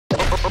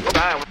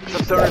Hi,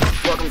 what's up,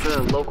 stoners? Welcome to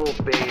the local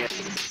band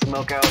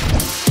Smokeout.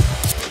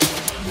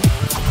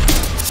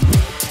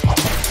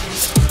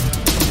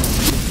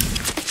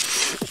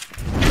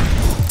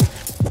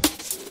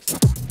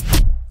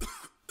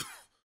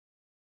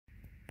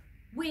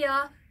 We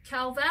are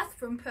Calvath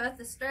from Perth,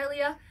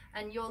 Australia,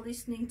 and you're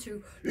listening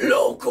to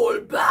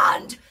local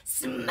band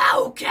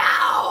Smokeout.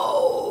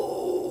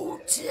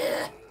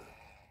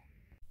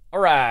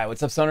 Alright,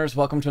 what's up, stoners?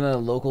 Welcome to another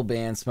local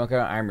band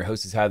Smokeout. I'm your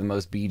host who's had the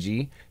most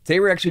BG. Today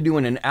we're actually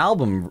doing an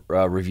album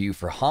review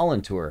for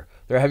Hollentor.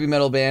 They're a heavy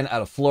metal band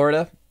out of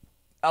Florida.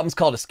 The album's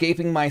called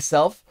Escaping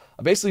Myself.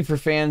 Basically for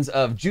fans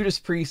of Judas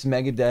Priest,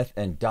 Megadeth,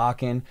 and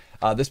Dokken.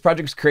 This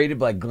project was created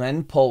by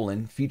Glenn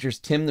Poland, features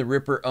Tim the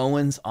Ripper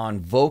Owens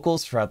on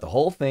vocals throughout the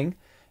whole thing,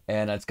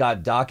 and it's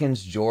got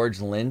Dokken's George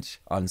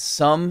Lynch on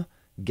some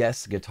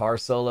guest guitar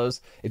solos.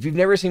 If you've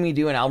never seen me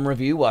do an album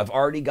review, well, I've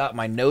already got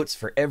my notes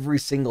for every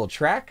single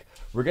track.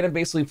 We're gonna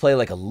basically play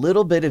like a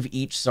little bit of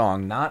each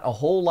song, not a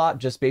whole lot,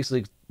 just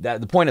basically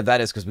that. The point of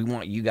that is because we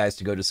want you guys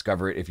to go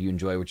discover it if you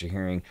enjoy what you're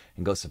hearing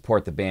and go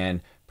support the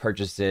band,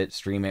 purchase it,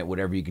 stream it,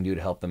 whatever you can do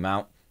to help them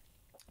out.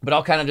 But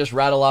I'll kind of just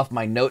rattle off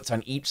my notes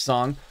on each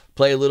song,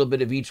 play a little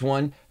bit of each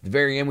one. At the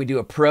very end, we do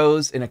a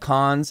pros and a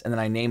cons, and then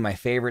I name my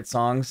favorite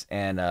songs,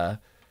 and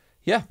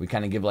yeah, we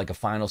kind of give like a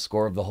final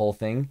score of the whole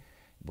thing.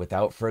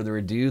 Without further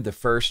ado, the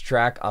first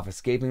track off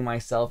Escaping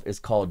Myself is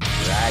called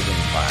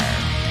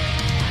Dragonfire.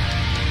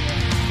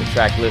 The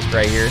track list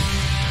right here.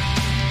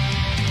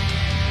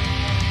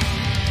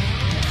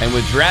 And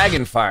with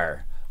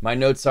Dragonfire, my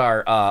notes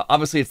are,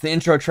 obviously it's the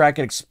intro track.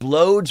 It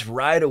explodes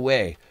right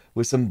away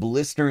with some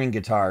blistering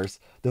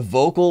guitars. The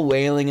vocal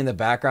wailing in the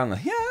background,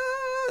 like, yeah,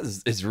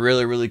 is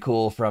really, really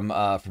cool from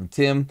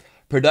Tim.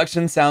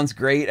 Production sounds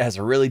great. It has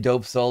a really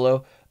dope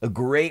solo. A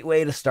great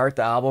way to start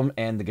the album,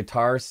 and the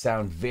guitars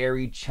sound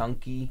very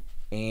chunky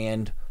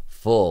and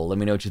full. Let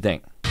me know what you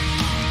think.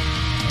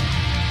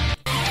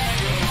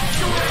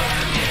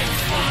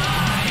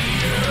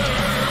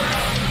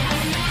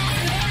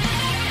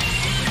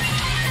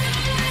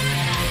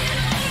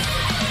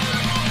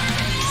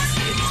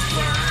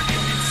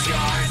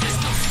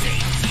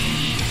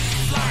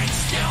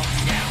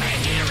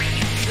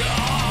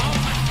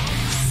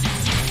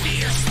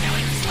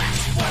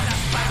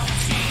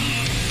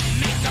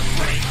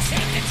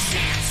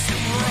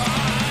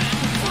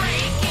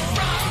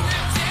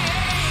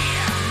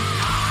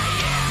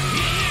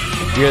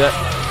 You hear that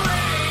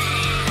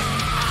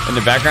in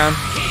the background?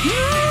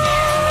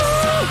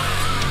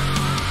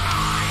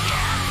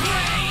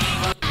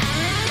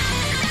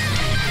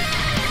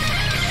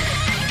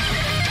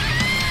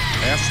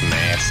 That's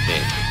nasty.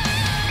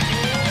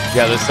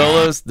 Yeah,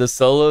 the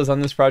solos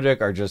on this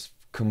project are just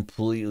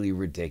completely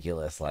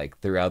ridiculous. Like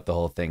throughout the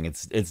whole thing,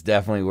 it's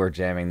definitely worth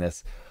jamming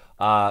this.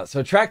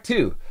 So track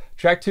two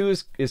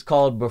is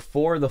called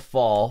Before the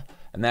Fall,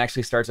 and that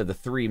actually starts at the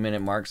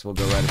 3-minute mark. So we'll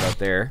go right about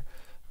there.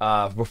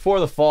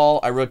 Before the Fall,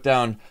 I wrote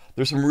down,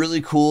 there's some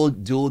really cool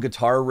dual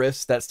guitar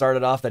riffs that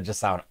started off that just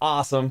sound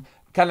awesome.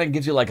 Kind of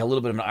gives you like a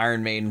little bit of an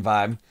Iron Maiden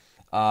vibe.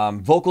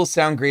 Vocals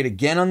sound great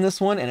again on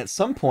this one, and at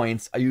some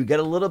points you get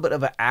a little bit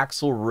of an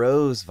Axl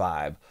Rose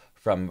vibe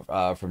from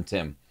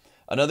Tim.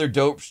 Another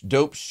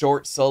dope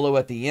short solo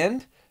at the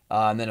end,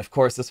 and then of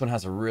course this one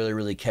has a really,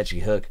 really catchy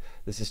hook.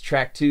 This is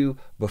track 2,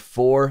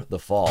 Before the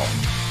Fall.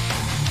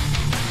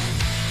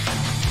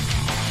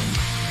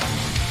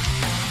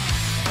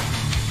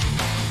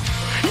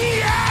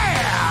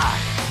 Yeah!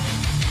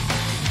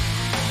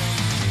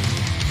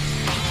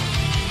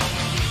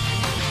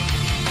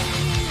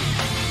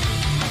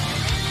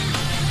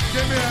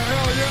 Give me a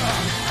hell yeah!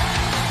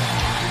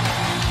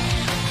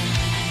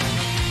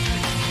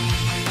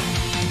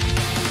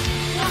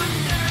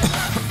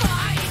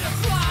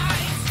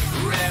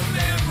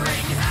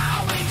 Remembering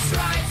how we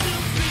tried to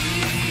be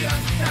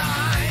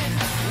unkind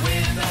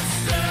with a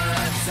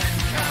certain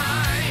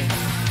kind,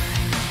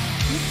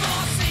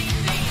 forcing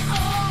the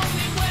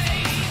only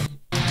way.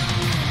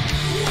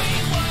 We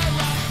were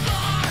a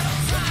part of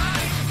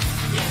time,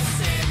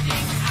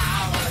 descending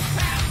hours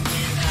past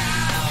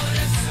without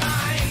a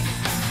sign.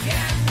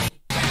 Can we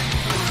get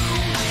through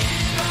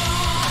it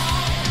all?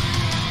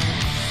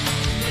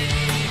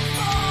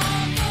 Before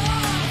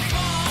the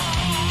fall,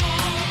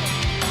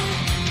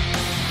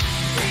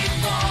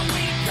 before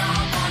we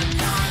come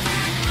undone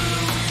and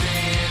lose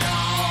it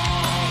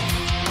all,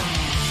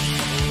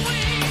 we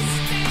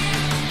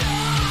stand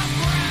our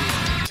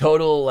ground.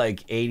 Total like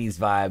 80s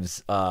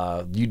vibes.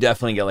 You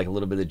definitely get like a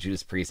little bit of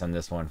Judas Priest on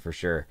this one for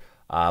sure.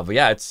 But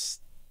yeah, it's,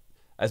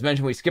 as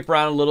mentioned, we skip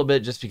around a little bit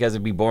just because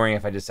it'd be boring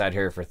if I just sat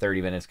here for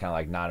 30 minutes kind of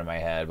like nodding my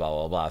head, blah,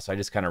 blah, blah. So I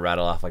just kind of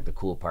rattle off like the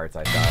cool parts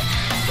I thought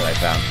that I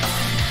found.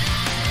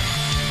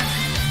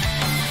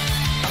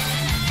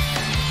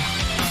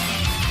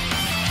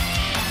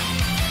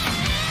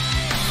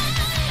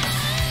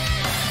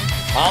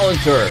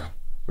 Hollentor.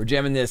 We're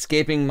jamming the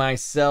Escaping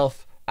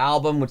Myself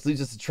album, which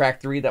leads us to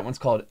track 3. That one's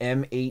called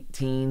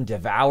M18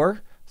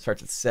 Devour.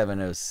 Starts at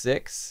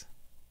 7:06.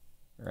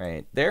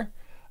 Right there.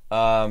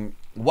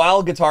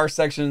 Wild guitar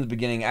section in the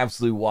beginning,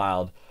 absolutely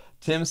wild.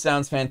 Tim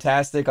sounds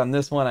fantastic on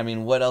this one. I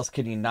mean, what else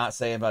can you not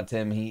say about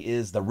Tim? He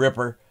is the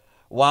Ripper.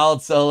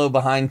 Wild solo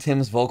behind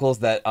Tim's vocals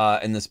that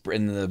in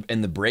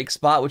the break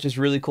spot, which is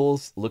really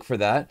cool. Look for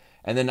that.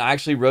 And then I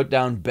actually wrote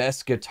down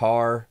best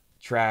guitar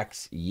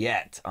tracks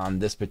yet on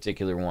this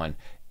particular one.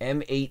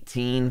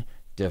 M18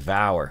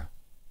 Devour.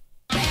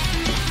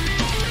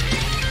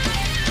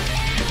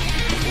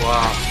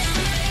 Wow,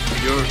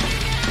 you're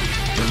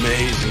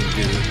amazing,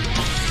 dude.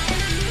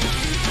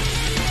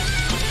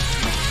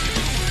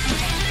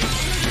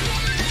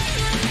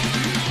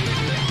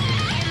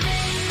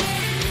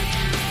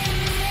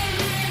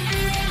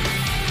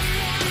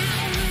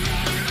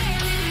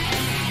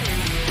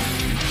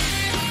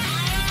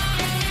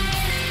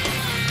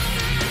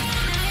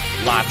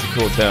 Lots of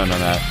cool tone on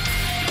that.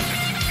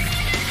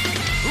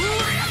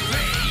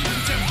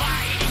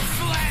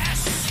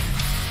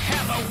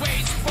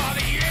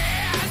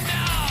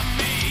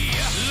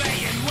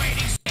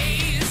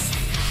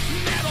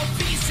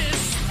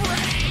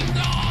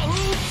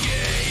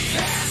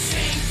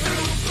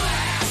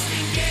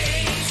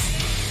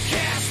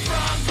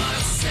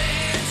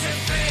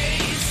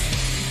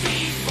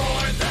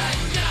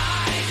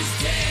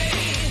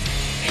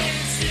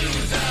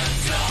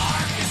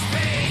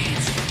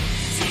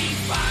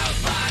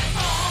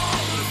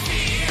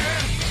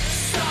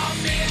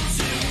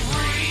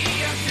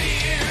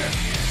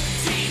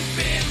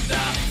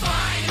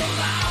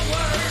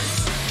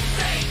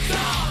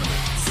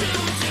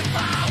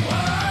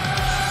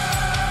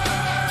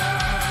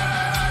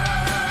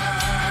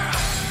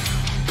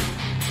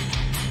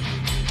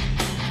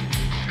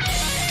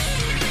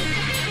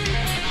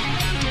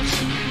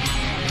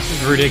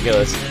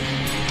 Ridiculous.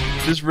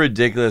 Just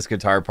ridiculous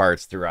guitar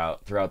parts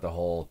throughout the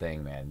whole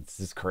thing, man. This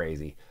is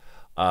crazy.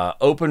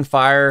 Open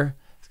Fire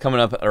is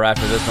coming up right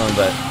after this one,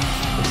 but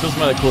there's still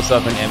some other cool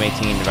stuff in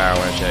M18 Devour I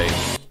want to show you.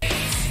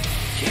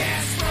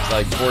 It's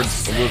like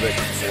towards a little bit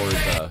towards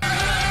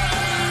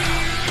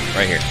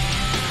right here.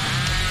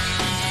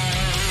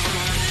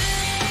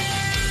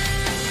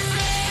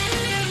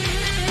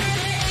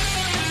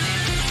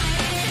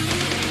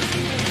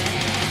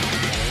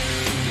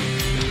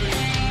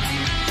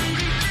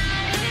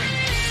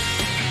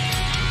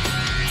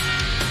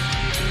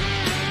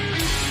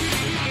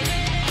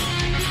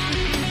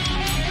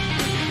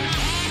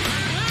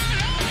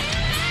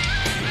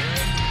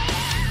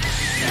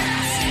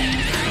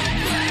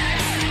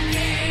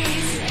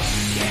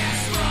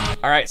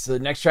 All right, so the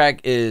next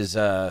track is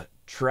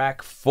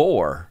track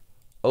 4,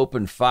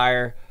 Open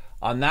Fire.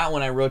 On that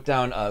one, I wrote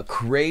down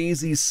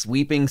crazy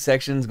sweeping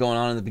sections going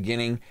on in the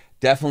beginning.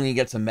 Definitely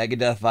get some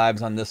Megadeth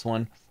vibes on this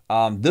one.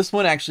 This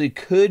one actually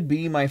could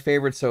be my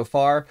favorite so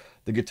far.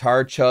 The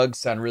guitar chugs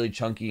sound really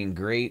chunky and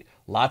great.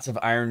 Lots of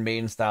Iron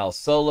Maiden style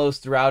solos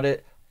throughout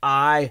it.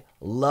 I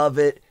love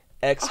it!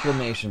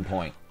 Exclamation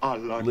point.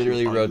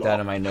 Literally wrote that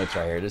in my notes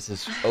right here. This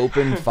is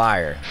Open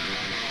Fire.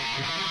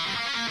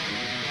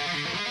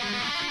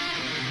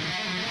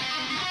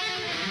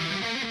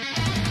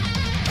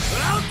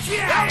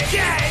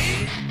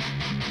 Okay.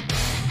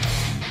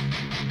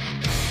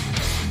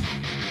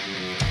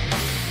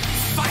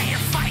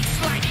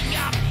 Firefights lighting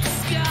up the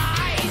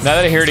skies. Now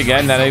that I hear it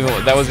again,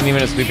 that wasn't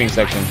even a sweeping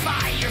section.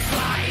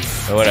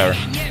 Or whatever.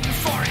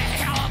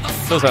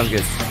 Still sounds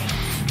good.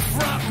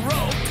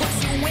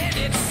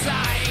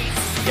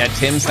 Yeah,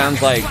 Tim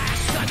sounds like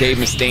Dave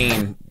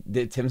Mustaine.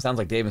 Tim sounds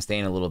like Dave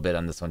Mustaine a little bit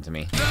on this one to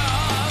me.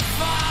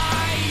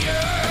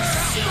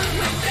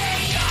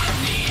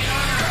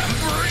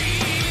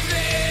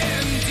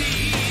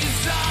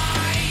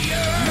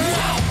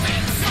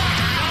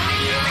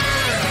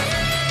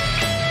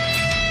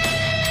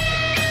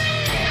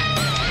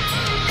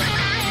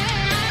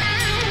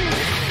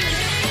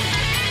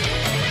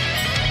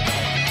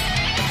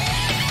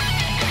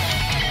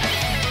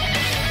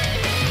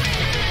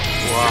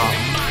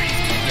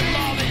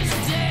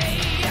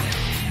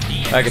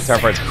 That guitar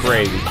part's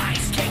crazy.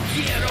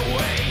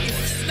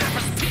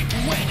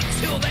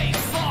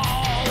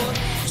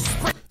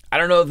 I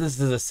don't know if this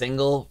is a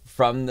single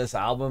from this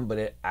album, but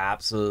it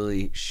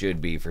absolutely should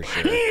be for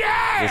sure.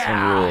 Yeah! This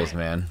one rules,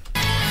 man.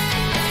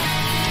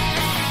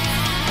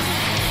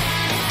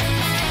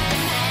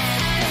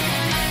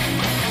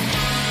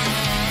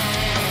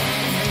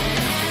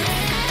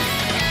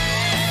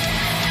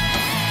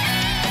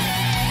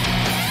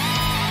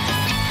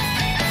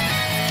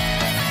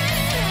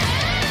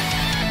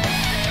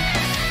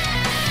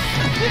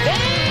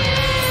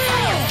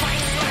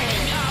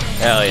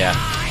 Hell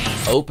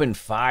yeah. Open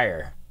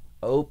Fire.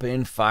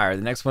 Open Fire.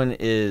 The next one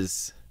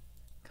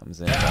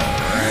comes in right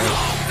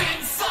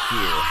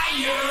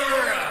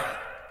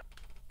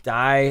here.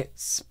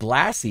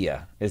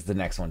 Displasia is the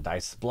next one.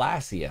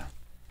 Displasia.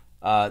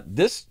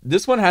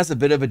 This one has a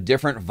bit of a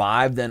different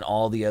vibe than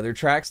all the other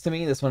tracks to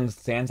me. This one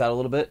stands out a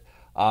little bit.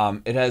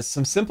 It has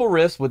some simple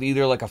riffs with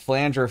either like a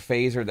flange or a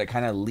phaser that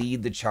kind of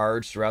lead the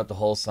charge throughout the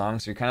whole song.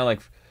 So you're kind of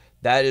like,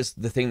 that is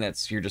the thing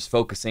you're just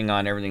focusing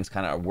on. Everything's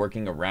kind of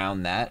working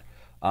around that.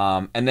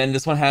 And then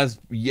this one has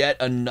yet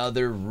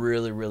another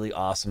really, really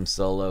awesome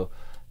solo.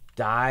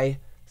 Displasia.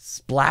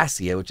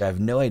 Splasia, which I have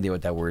no idea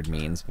what that word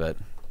means, but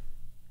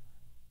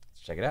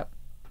let's check it out.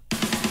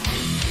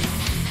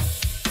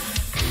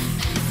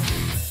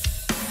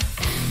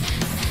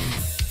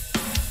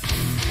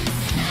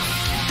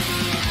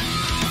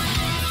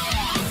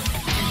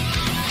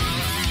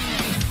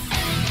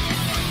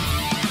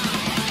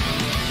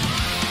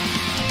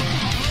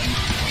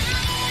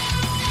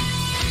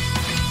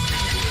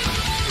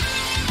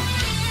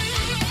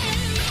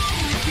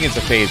 I think it's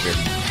a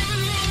phaser.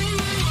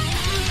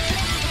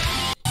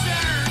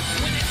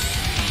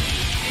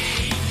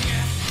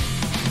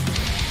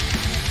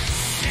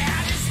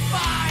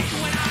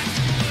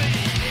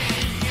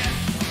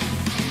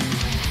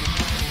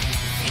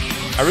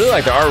 I really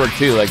like the artwork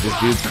too, like this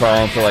dude's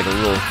crawling for like a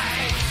little...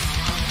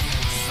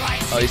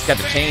 Oh, he's got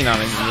the chain on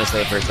it, you missed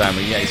that the first time,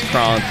 but yeah, he's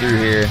crawling through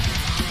here.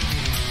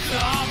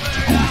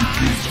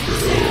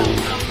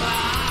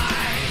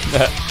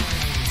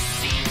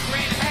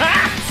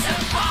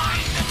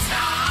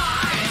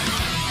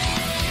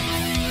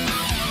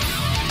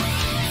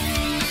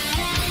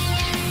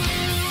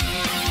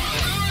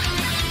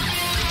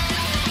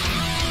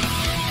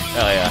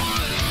 Oh yeah.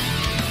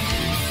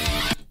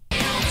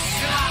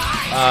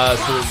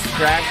 So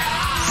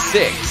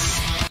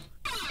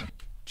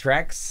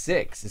track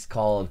 6 is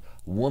called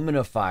Woman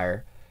of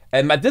Fire.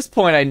 And at this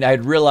point,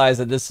 I'd realized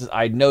that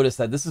I'd noticed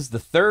that this is the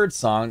third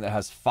song that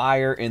has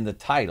fire in the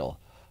title.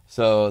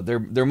 So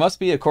there must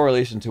be a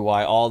correlation to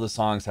why all the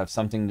songs have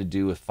something to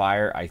do with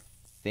fire, I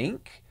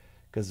think,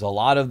 because a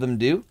lot of them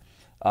do.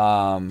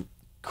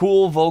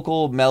 Cool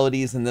vocal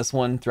melodies in this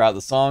one throughout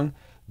the song.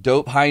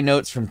 Dope high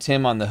notes from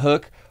Tim on the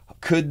hook.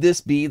 Could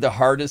this be the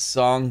hardest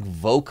song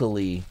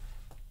vocally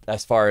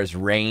as far as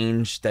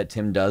range that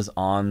Tim does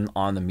on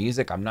the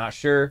music? I'm not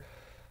sure.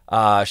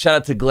 Shout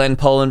out to Glenn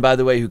Poland, by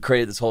the way, who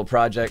created this whole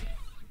project.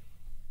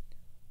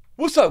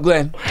 What's up,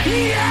 Glenn?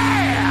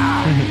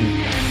 Yeah!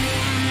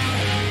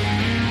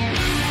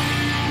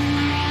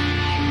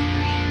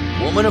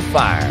 Woman of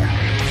Fire.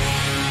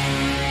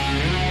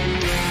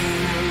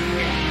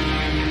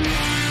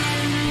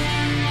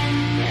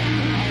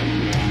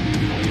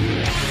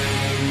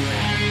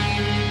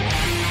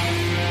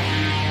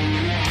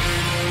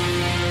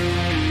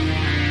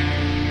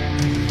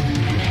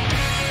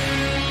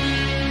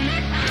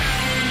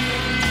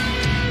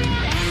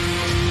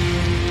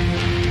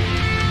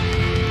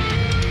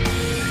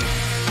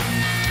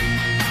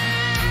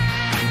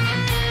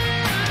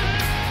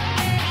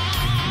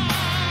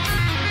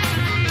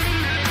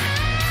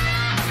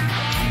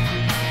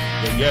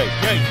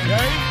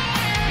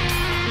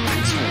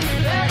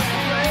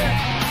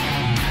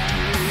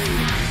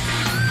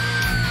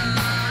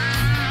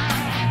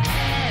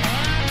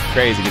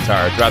 Crazy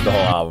guitar throughout the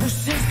whole album.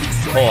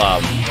 Whole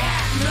album.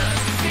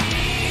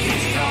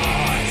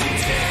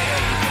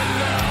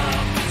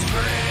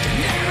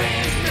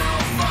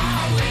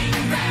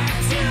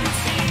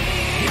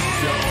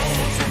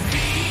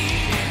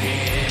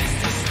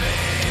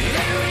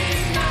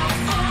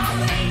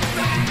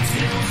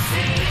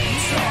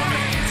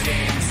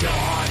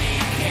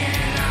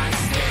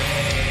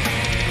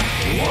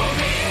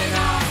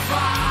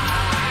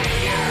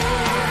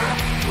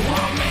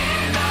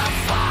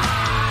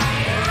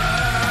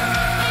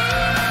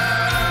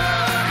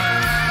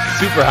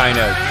 Super high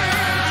notes.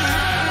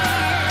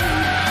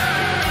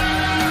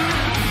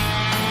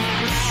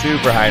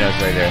 Super high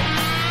notes right there.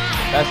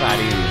 That's not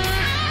easy.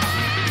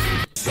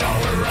 Saw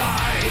her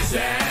eyes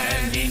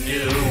and he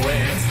knew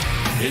it.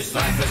 His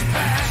life has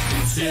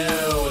passed into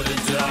the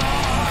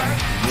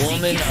dark.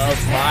 Woman of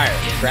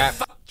Fire.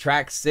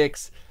 Track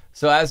 6.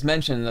 So as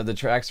mentioned, the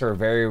tracks are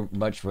very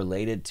much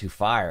related to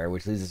fire,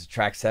 which leads us to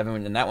track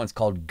 7, and that one's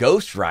called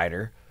Ghost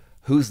Rider,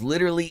 who's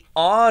literally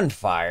on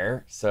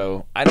fire.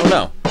 So I don't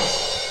know.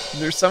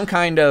 There's some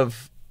kind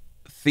of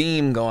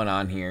theme going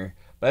on here,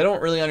 but I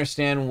don't really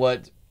understand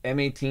what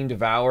M18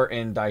 Devour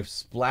and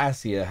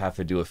Dysplasia have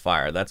to do with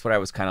fire. That's what I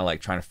was kind of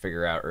like trying to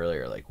figure out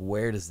earlier. Like,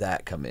 where does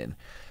that come in?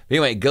 But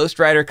anyway, Ghost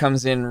Rider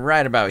comes in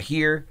right about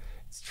here.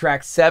 It's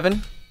track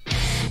 7.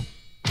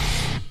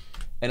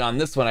 And on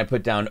this one, I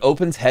put down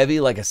opens heavy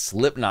like a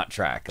Slipknot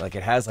track. Like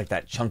it has like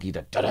that chunky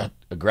da-da-da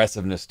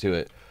aggressiveness to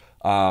it.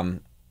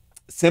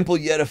 Simple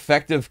yet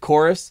effective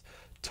chorus.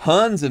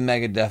 Tons of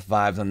Megadeth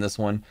vibes on this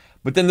one.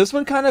 But then this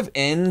one kind of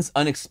ends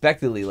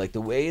unexpectedly. Like the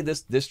way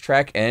this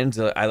track ends,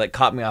 I like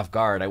caught me off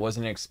guard. I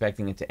wasn't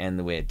expecting it to end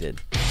the way it did.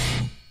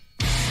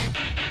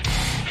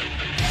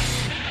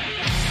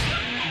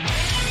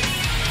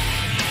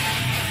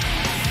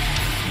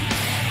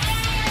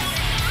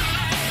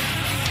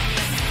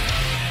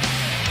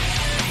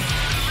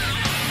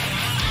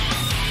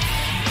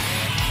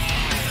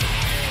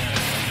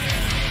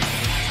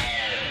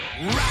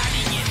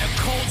 Riding in a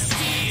cold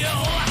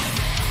steel,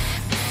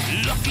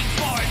 looking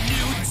for a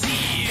new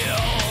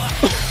deal.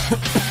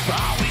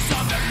 Always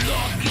on the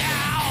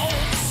lookout,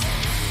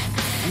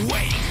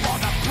 waiting for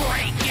the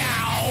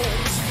breakout.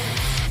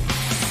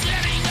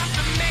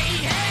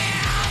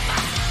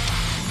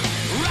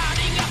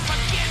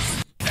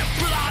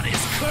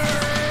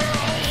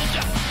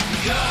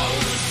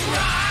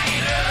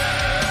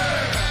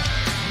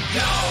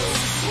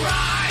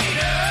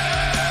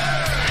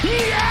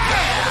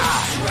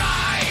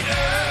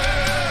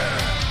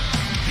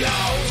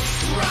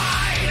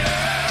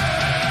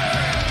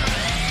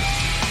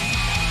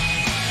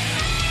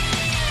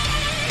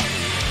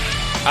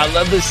 I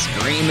love the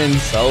screaming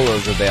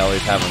solos that they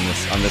always have on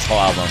this whole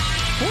album.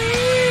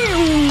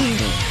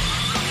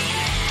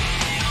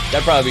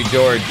 That'd probably be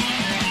George.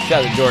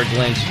 Shout out to George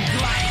Lynch.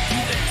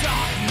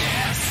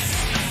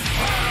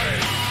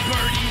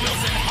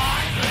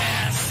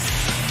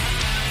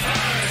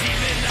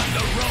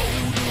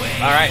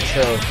 All right,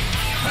 so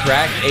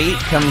track 8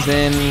 comes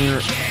in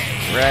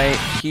right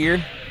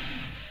here.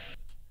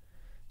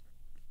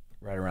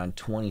 Right around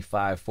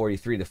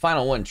 25:43. The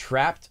final one,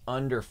 Trapped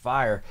Under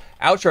Fire.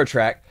 Outro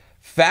track,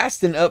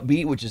 fast and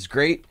upbeat, which is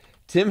great.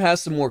 Tim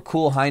has some more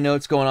cool high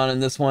notes going on in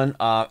this one.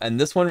 And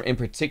this one in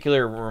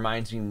particular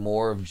reminds me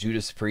more of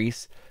Judas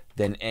Priest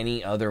than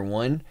any other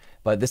one.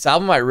 But this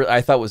album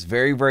I thought was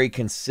very, very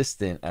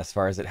consistent as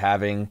far as it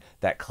having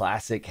that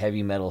classic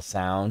heavy metal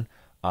sound.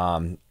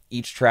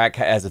 Each track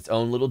has its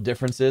own little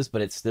differences,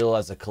 but it still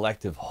as a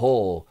collective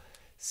whole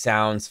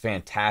sounds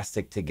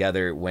fantastic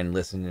together when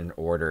listened in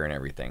order and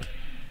everything.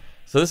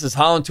 So this is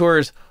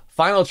Hollentor's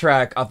final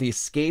track off the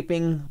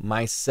Escaping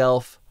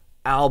Myself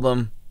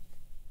album,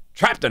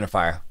 Trapped Under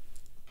Fire.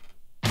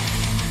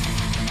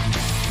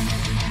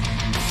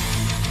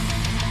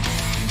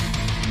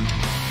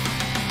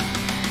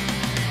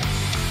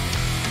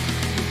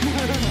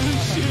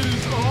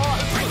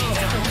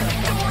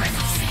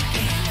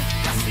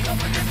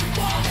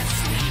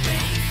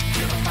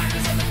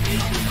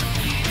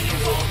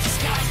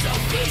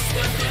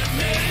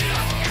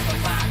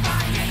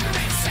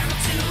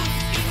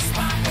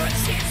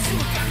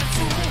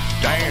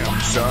 Damn,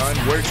 son,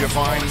 where'd you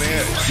find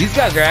this? These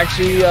guys are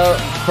actually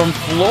from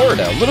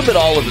Florida. A little bit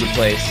all over the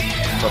place,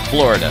 but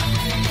Florida.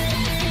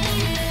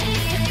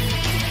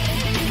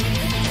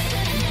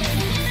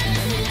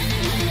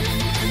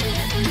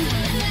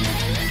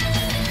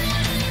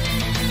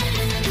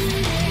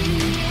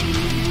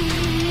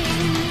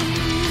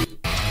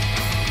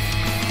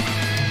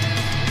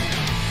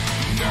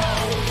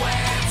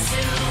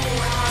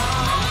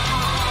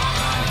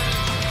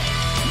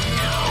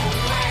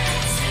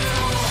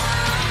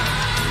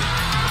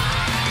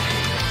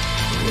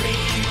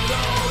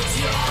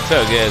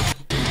 So good.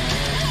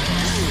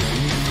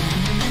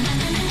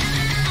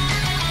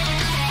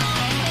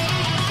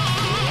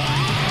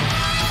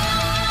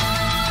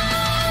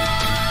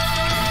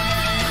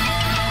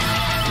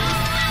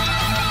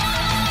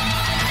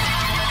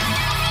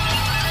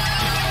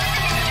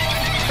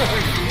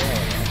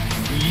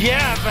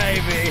 Yeah,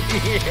 baby.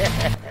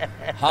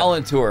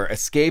 Hollentor,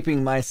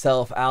 Escaping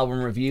Myself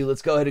album review.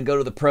 Let's go ahead and go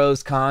to the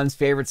pros, cons,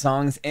 favorite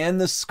songs,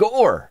 and the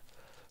score.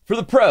 For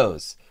the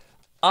pros,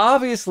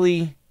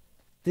 obviously,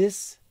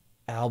 this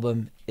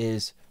album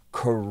is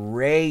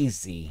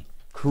crazy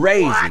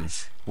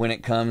when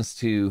it comes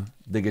to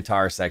the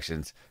guitar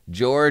sections.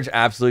 George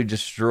absolutely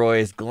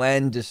destroys.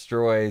 Glenn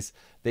destroys.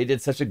 They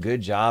did such a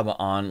good job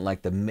on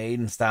like the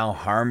Maiden style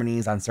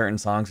harmonies on certain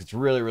songs. It's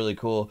really, really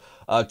cool.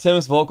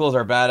 Tim's vocals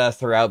are badass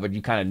throughout, but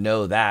you kind of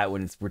know that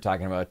when we're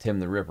talking about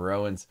Tim the Ripper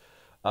Owens.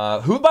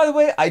 Who, by the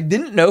way, I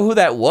didn't know who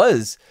that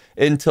was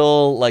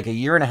until like a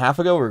year and a half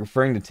ago. We're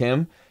referring to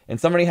Tim. And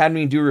somebody had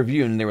me do a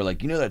review, and they were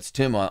like, you know, that's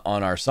Tim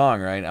on our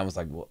song, right? And I was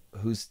like, well,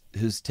 who's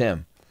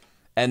Tim?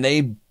 And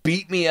they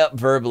beat me up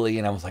verbally,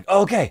 and I was like,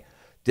 oh, okay.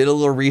 Did a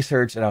little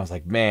research, and I was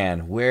like,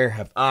 man, where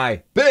have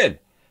I been?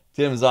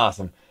 Tim's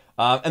awesome.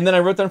 And then I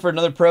wrote down for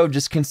another pro,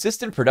 just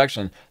consistent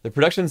production. The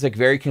production's like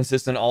very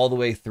consistent all the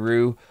way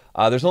through.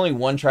 There's only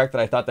one track that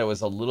I thought that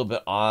was a little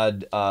bit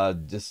odd,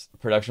 just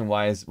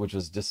production-wise, which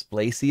was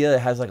Dysplasia.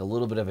 It has like a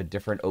little bit of a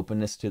different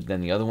openness to than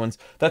the other ones.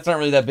 That's not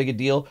really that big a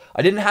deal.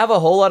 I didn't have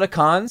a whole lot of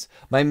cons.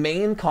 My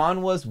main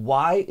con was,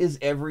 why is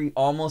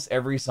almost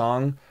every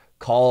song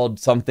called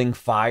something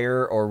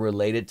fire or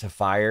related to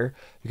fire?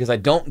 Because I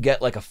don't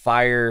get like a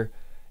fire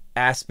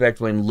aspect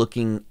when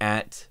looking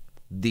at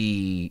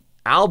the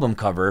album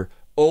cover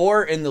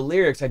or in the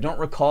lyrics. I don't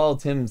recall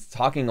Tim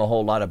talking a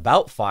whole lot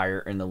about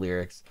fire in the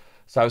lyrics.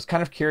 So I was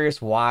kind of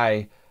curious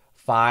why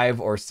 5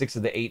 or 6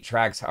 of the 8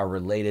 tracks are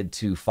related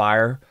to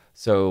fire.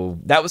 So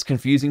that was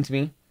confusing to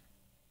me.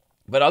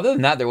 But other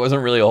than that, there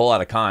wasn't really a whole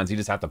lot of cons. You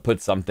just have to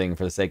put something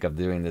for the sake of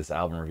doing this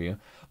album review.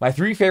 My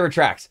 3 favorite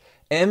tracks: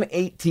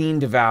 M18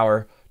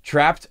 Devour,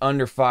 Trapped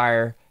Under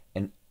Fire,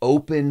 and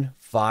Open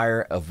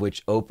Fire, of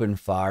which Open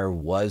Fire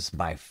was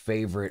my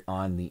favorite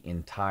on the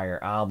entire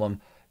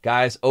album.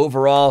 Guys,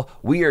 overall,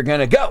 we are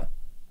gonna go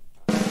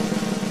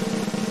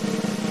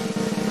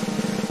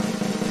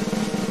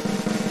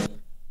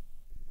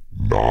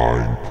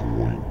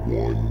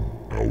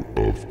 9.1 out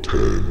of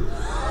 10.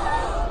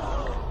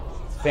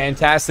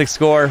 Fantastic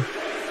score.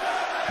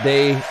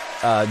 They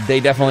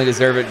definitely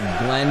deserve it.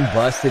 Glenn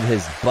busted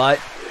his butt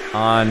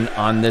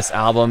on this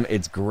album.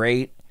 It's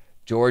great.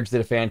 George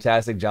did a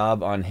fantastic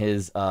job on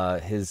his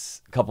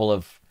couple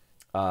of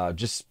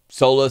just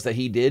solos that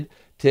he did.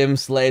 Tim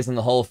slays on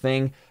the whole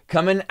thing.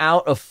 Coming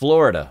out of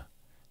Florida,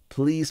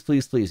 please,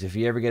 please, please, if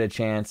you ever get a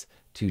chance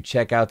to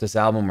check out this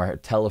album or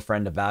tell a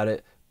friend about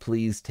it,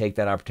 please take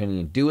that opportunity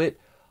and do it.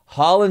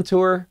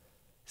 Hollentor,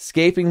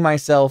 Escaping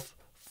Myself,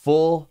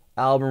 full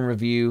album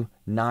review,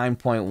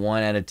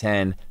 9.1 out of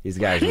 10. These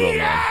guys rule,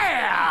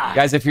 man.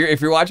 Guys, if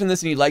you're watching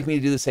this and you'd like me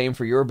to do the same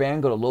for your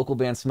band, go to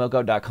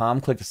localbandsmokeout.com,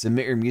 click the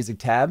Submit Your Music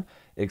tab.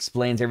 It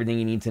explains everything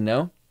you need to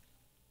know.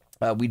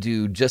 We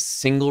do just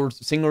single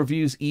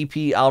reviews,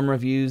 EP, album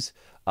reviews,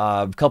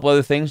 a couple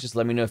other things. Just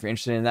let me know if you're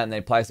interested in that, and it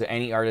applies to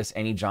any artist,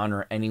 any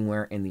genre,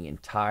 anywhere in the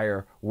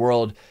entire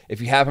world. If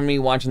you happen to be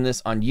watching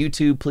this on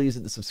YouTube, please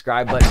hit the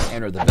subscribe button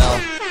and or the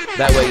bell.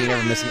 That way you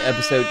never miss an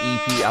episode,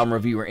 EP, album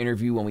review, or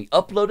interview when we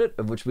upload it,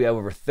 of which we have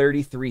over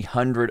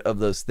 3,300 of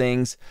those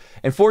things.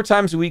 And 4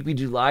 times a week we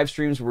do live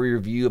streams where we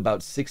review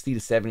about 60 to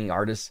 70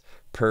 artists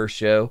per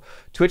show.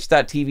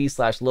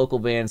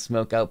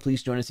 Twitch.tv/localbandsmokeout.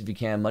 Please join us if you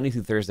can, Monday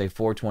through Thursday,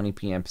 4:20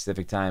 p.m.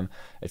 Pacific time.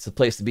 It's the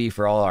place to be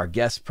for all our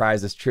guests,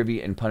 prizes,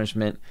 trivia, and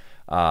punishment,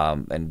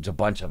 and a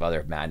bunch of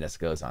other madness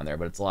goes on there,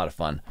 but it's a lot of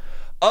fun.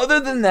 Other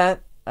than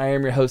that, I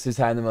am your host, who's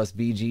high the most,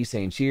 BG,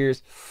 saying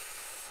cheers,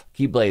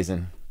 keep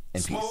blazing,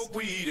 and peace. Smoke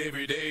weed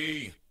every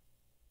day.